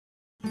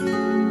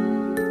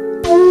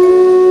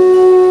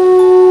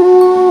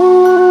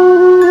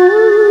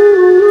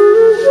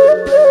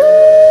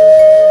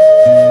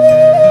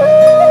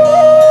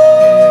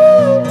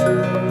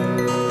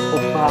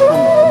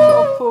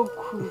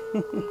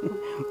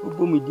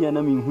Ubo me dia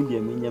na me hu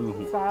dia me nya me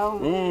hu.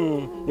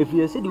 If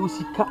you say the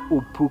usika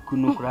opoku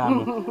no kra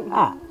no.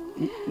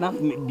 Na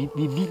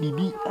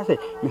bibi I say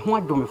me ho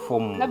adwo me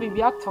fom. Na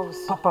bibi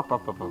atos. Papa.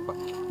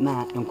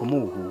 Na enkomo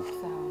wo hu.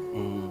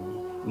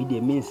 We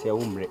dey mean say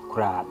umre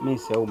kra, mean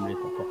say umre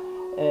kaka.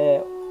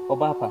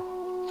 Obaa pa,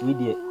 we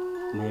dey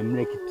na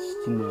emre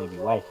kitimo bi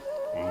why?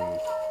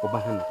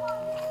 Obaa hana.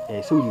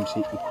 So we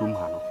say ikrum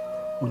ha no.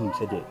 We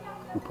say the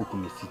opoku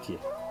me city.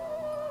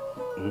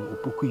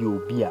 Opoku yo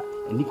obi a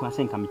ani kwa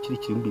sen ka me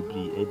chirichiri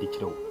mbebri e de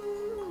kirewo.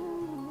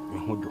 Me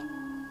hodo.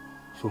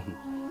 So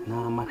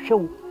na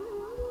mahwew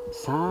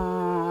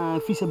sa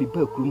fi se bi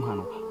ba krum ha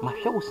no.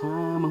 Mahwew sa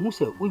mahu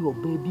se wo yo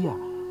ba bi a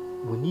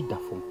woni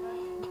dafom.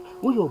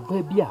 Wo yo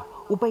ba bi a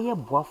wo ba ye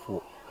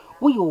boafo.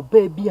 Wo yo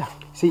ba bi a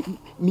se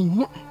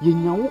minya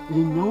yenyawo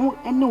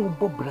ene wo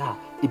bobra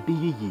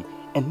ebeyeye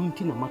enu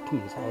nti na mato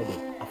nsa ye de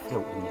afre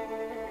wo ni.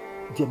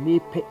 Je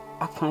mepe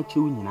aka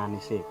chewu nyina ne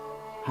se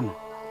hana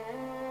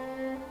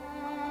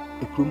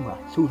ekrumha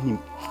so him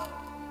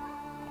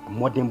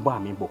modern bo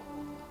amebo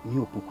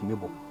mi opoku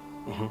mebo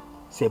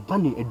se ba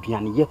ne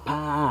aduane ye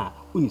pa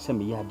oni se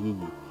me ya de yi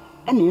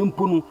ene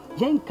empo no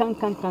yen kan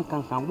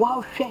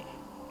wa hwe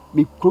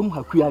me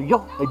krumha ku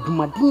ayo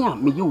adumaden a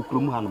me ye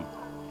okrumha no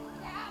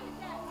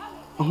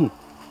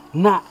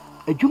na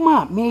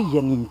adwuma me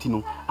ye ne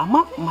ntino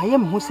ama maye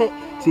me ho se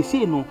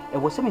sese no e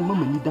wo se me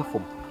mama ni da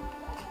fom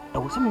e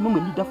wo se me mama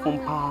ni da fom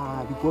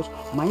pa because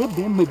maye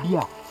be ma bi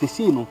a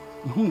sese no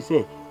hu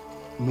se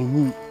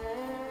manyi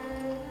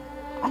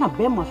ana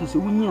be ma so se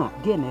wunyi a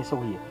de na ese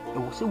wo ye e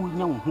wo se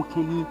wunya wo ho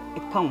kani e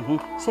kan ho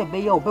se be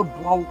ye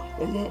obeboa wo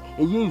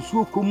eye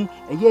nsuo kom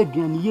eye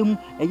aduane yem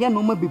eye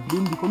no ma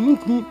bebrem bi ko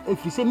mintimi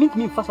afise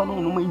mintimi fasa no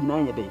no ma nyina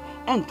ye de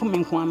ento me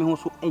nko ame ho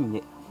so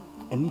enye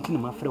eni ti na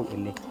ma frɛ wo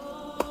ene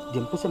de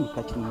mpese me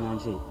ka kiri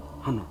nyanze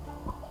hana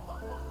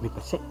me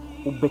pese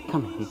wo beka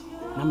me ho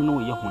na me no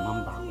ye ho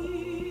namba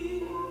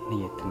ne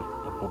ye tena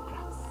e bobra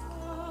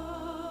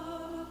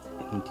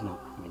eni ti na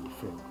me de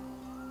frɛ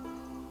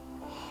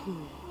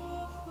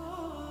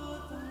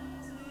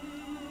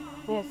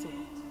yes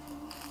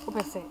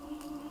opese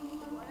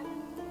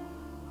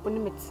oni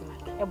metina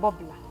e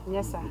bobla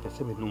yes sir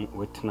pese me no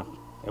wetena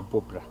e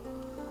bobra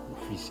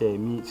fi se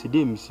mi se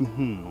de mi si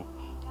hu no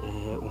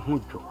o ho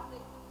dwo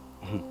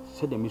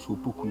se de mi so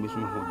opoku mi so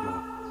ho dwo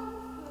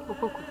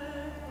opoku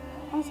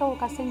onsa wo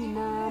kase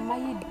nyina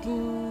maye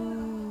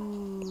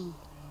din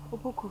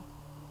opoku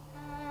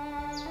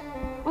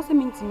what's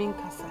mean to me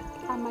nkasa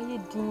amaye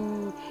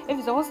din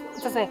if so what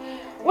say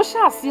wo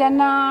sha ase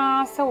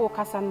na se wo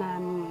kasa na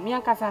mi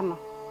ankasa no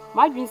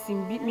ma dwen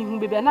sim bi mi hu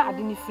bebe na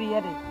ade ni free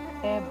ye de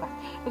eba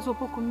so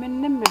opoku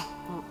meneme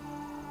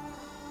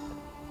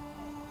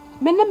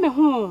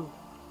hu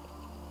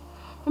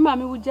ma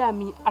me wuja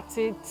mi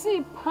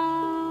ateti pa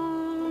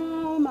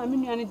ma me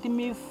nuane de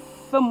me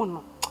famu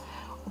no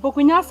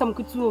opoku nya asam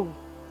kutu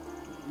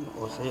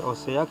o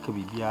se aka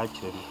bibi a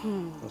kire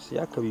o se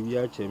aka bibi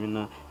a kire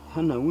na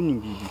hana wuni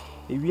bibi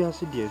ewi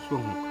ase de so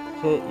hu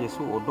se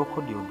yeso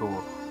odoko de odo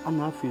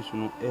ana afesu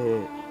no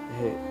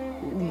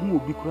hu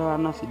obi kura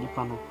na se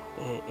lipa no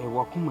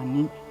wakuma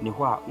ni ne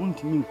ho a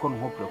untimi nko no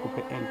ho preko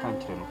pe enka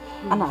nkire no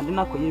ana ade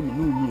na koye mi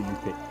no nyi ni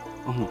pe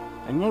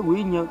anya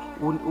we nya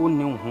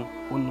wonne ho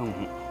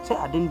se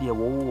ade de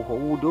wo ho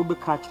wo de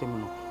obeka kire mi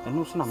no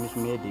eno so na me so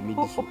me de me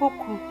di so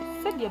opoku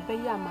se de be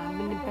ya ma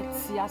me ne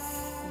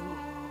betias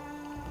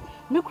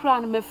me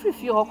kura no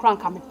mafrifie ho kura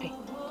nka me pe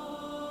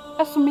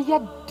eso me ya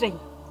den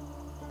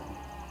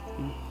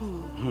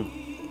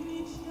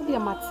dia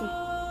mati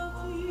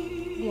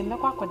dia me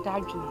kwa akoda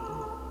adwene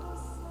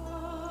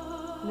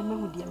na me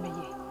hu dia me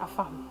ye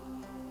afa ho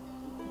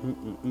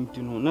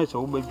ntino na se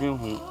wo badwen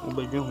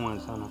ho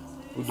ansa na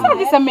so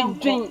dis me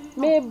dwen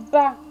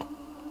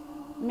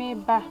me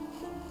ba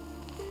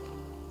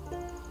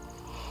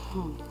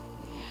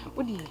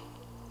odi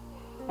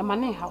e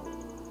mane ha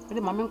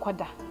odi ma me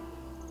nkoda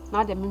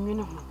na de me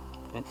nwene ho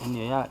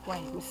ene ya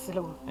why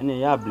miselo ene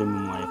ya blame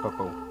mu ai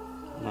papa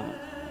na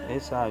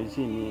esa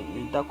isi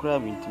ni dakura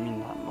mi ntimi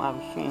na ma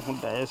so hu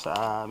da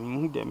esa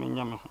mi hu de me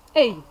nya me ho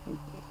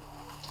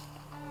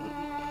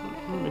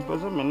me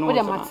pese me no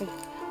odi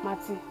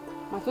mati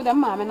de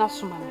ma me na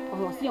soma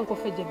me o si enko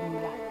faja bi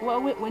mura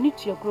wani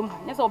tua krom ha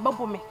nya se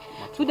obebo me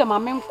tu de ma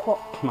me nko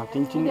mati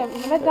ntimi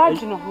me da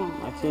adwene ho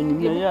mati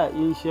enyina ya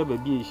yehia ba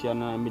bi ehia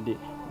na me de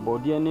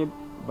body ne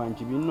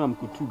banji bi no am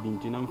kutu bi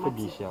ntina mfa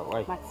bi ehia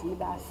why mati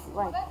das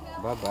why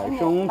bye bye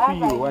so won fi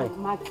you why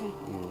mati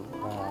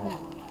bye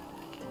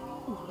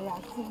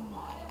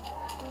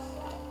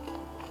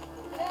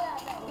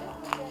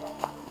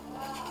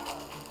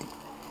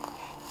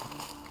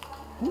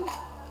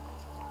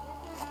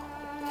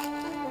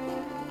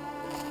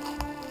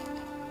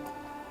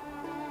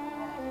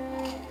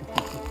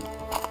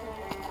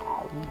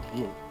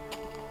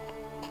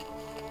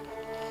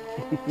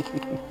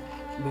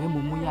Be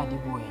mumu ya de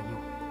boy you.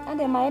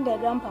 Ade my dear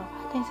grandpa.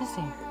 Can say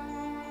say.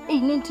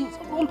 Ninti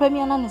umpa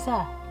mi ana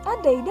nisa.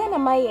 Ade de na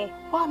my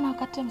wa na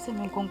katem se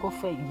me konko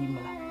fa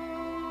yimla.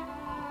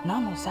 Na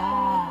no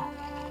sa.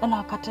 and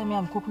I cut me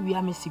am cook we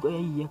am sick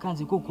ye can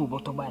say cocoa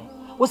bottle by.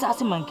 Was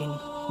asking mankani.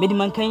 Made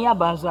mankan ya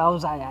banzo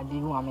house I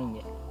did one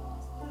minute.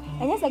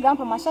 And yes, a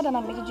grandpa, my shadow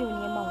and make you in your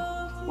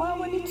mouth. Why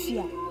would it see?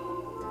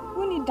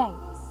 When you die,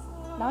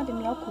 now the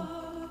milk.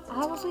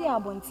 I was so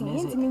young, to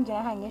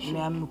me,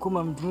 I'm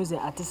come to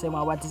at the same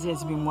what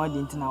is being more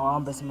than our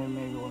ambassador.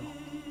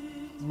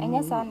 And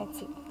yes, I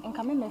and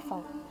come in my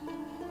fault.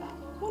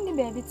 Only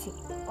baby tea.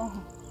 Oh,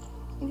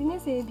 if you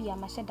say be a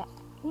machada,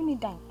 you need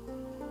die.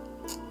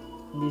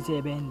 They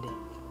say bend.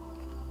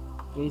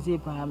 They say,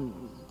 Pam,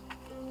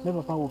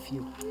 never power of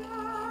you.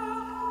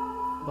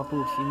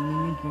 Papa, if you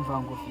meet me for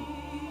Uncle Fee.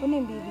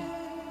 Only baby.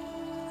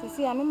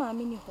 See, I'm a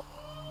mammy.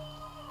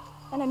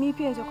 And I'm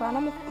EP as a crown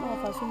of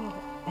a swimming.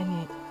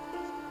 And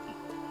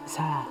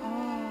sir,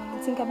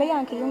 think I be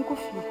Uncle Uncle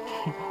Fee.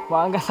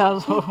 One gas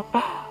also.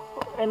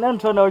 And then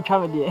to no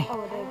travel, dear.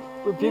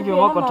 We people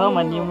walk on Tom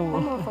and you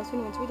move for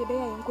swimming with the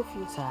bear and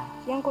coffee, sir.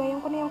 Young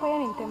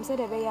in terms of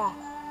the bear.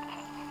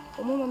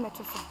 A moment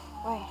metaphor.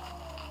 Why?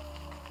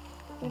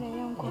 When a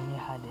young girl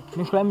had it.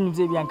 Miss Clement,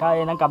 and Kai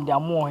and come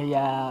down more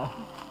here.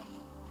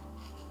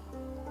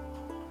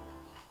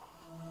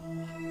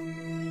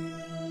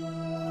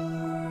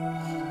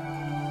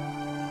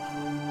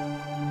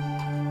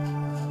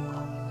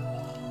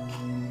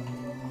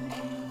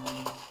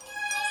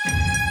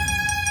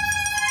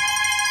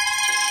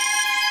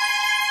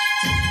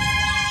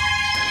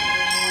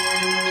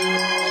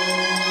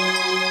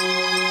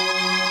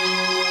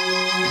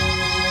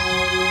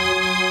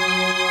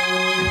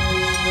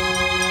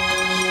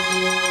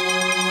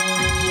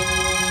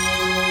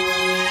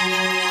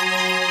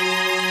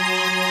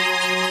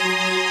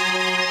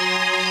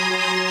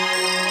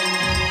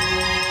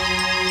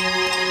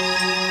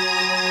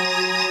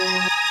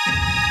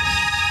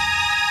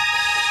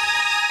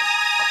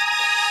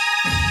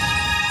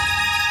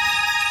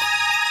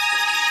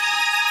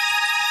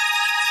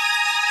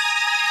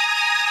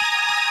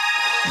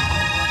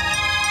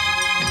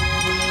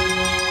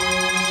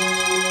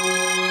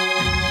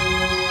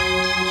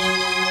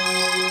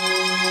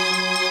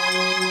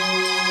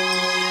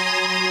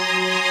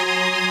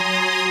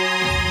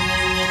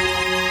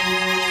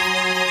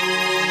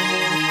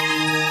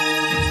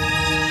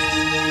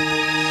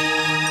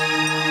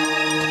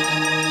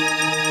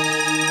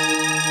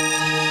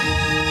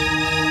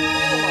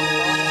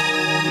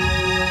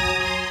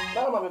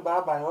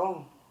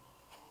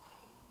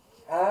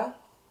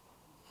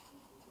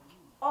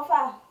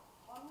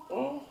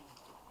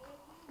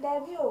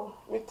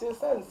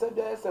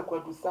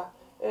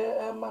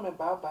 Mamma,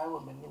 Baba,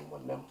 woman, and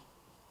them.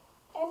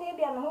 And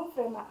maybe I'm home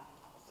for my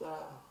sir.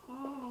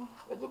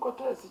 Let you go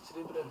to a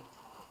children.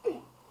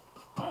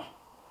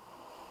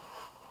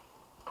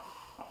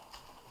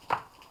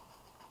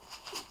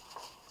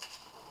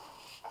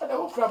 I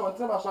don't care about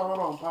them as I run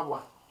on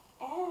Pabwa.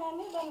 And I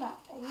never know.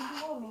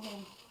 You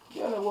woman.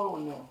 The other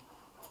woman there.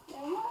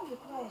 There might be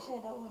quite a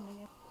shed that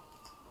woman.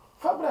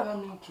 Fabra, I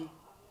mean to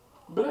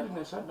bread in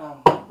a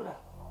shutdown.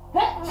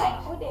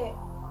 Oh, dear.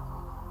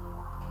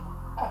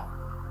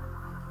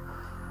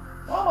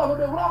 Mama,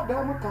 the rock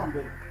down with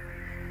Camby.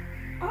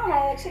 I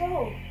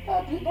actually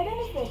did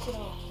any picture.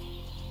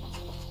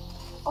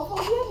 Oh,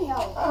 forgive me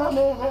out. Ah,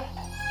 maybe.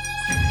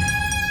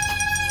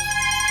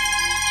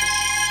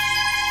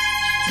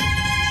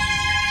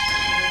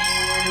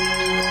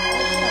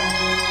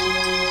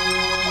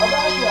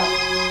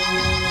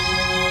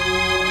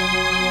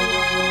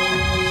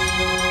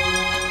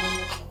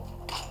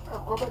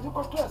 You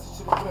got to ask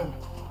children.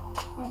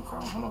 I'm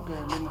not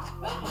going to.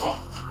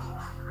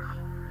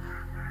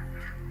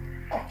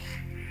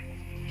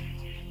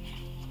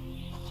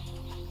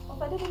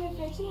 But I didn't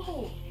fetch you.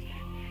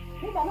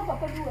 Maybe I never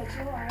could do what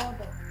you want.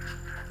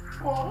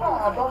 Well, no,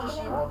 I don't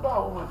see what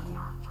that woman did.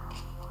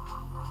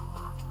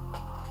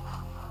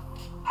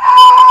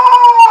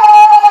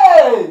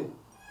 Hey!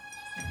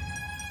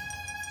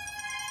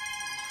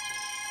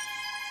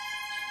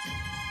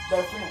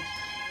 That's finished.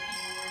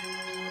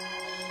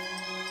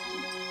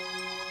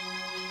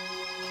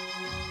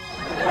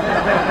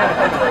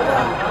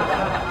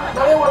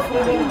 Now, what's the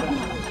name?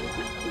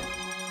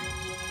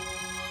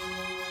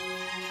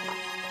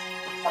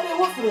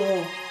 I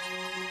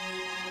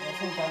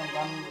think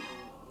I'm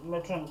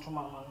metron to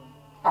my man.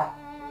 Ah,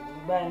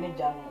 by any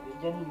jam,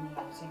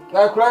 I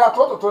cry at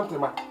 20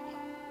 man.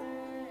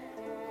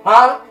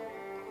 Huh?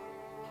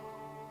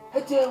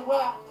 Hey,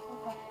 what?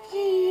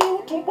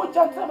 You to put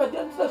your time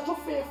against the so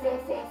fair.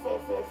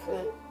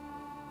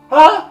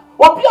 Huh?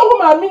 What be a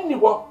woman mean you?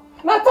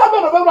 Not time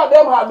about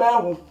them, her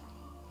man.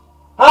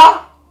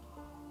 Huh?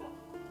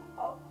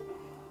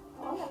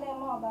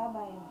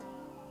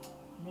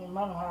 Me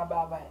man, how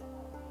bye.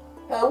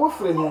 Woof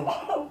for him.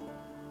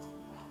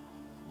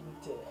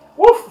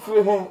 Woof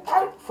for him.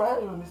 I fire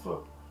you on this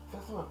one.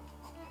 First one.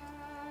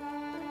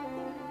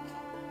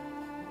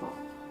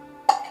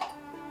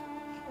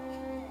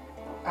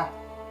 Ah.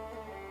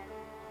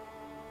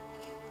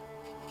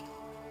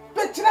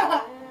 Petra,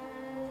 my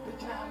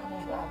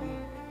baby.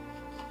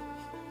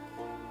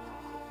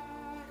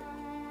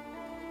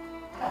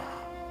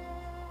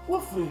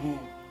 Woof for him.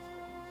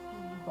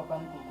 Papa,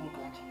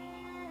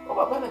 Oh,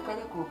 Papa, I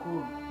can't cook.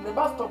 The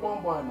best of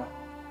one boy now.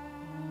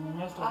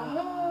 Yes,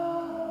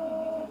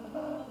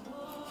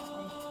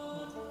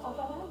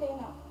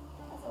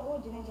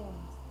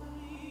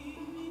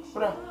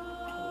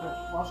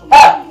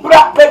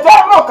 Bra, the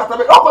general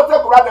Catabe,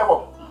 opposite Rademo.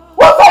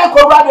 What's I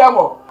call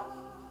Rademo?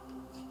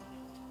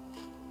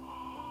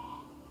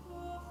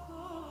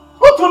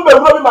 What will be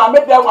rubbing my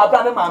mid them while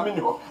running my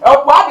minimum?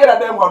 Why did I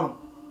them one?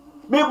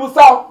 Me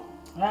Busau.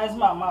 Nice,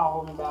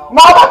 Mamma.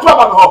 Now that's what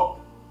I'm home.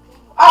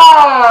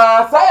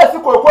 Ah, say a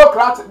sickle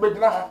crack with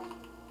her.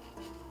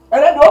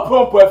 And then no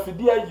pump for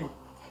dear you.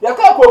 You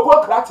can't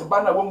go crack a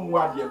banner woman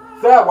one year.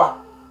 Say what?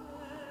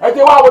 I do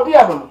what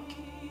dear no.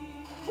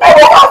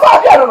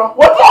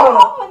 What do you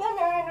know?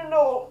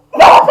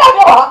 No,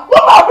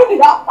 I really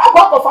have. I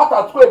got a fat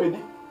and square.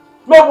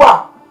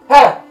 Memoir.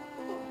 Hey,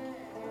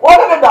 what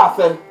did that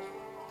say?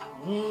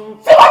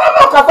 See what I'm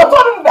not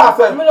going to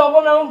say. Me,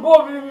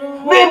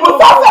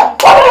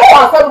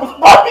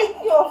 Bobby.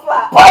 You're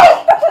fat.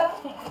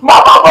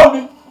 Mama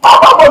Bobby.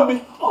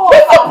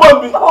 Mr.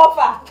 Bobby.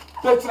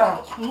 That's right.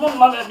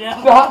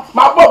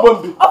 My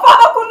Bobby.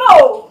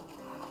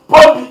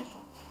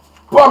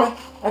 Bobby.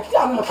 I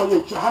can't look for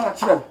you, Hannah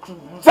Chim.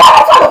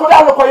 Sarah, put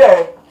down the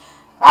coyer.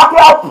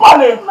 Akua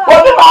pony.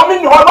 Only my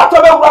mini was not to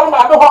run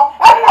my door.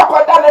 I didn't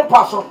quite that in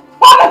passion.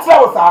 Why not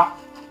tell us?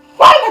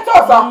 Why not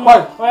tell us?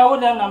 Why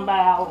would them number?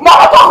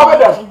 Now talk about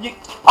them.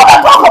 I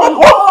talk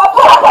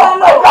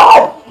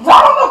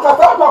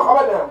about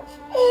what?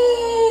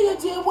 Hey,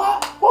 Yeboah.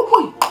 Oh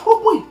boy.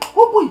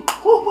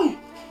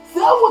 Say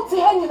what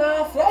you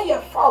know, say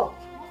you're foul.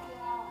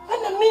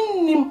 And the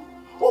minim,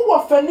 who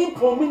was fanning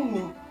for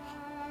minim.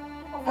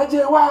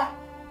 Yeboah,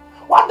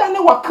 what done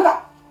you were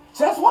crack?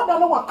 Says what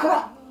done you were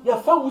crack? Your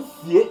fellow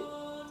see.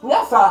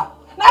 Yes, sir.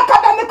 Now,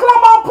 can the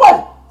clamor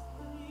point?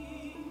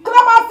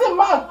 Clamor say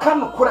man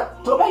can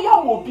crack to be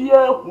young will be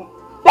a who.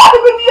 That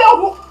will be a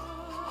who.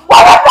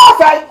 What did I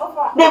say?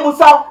 Maybe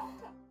so.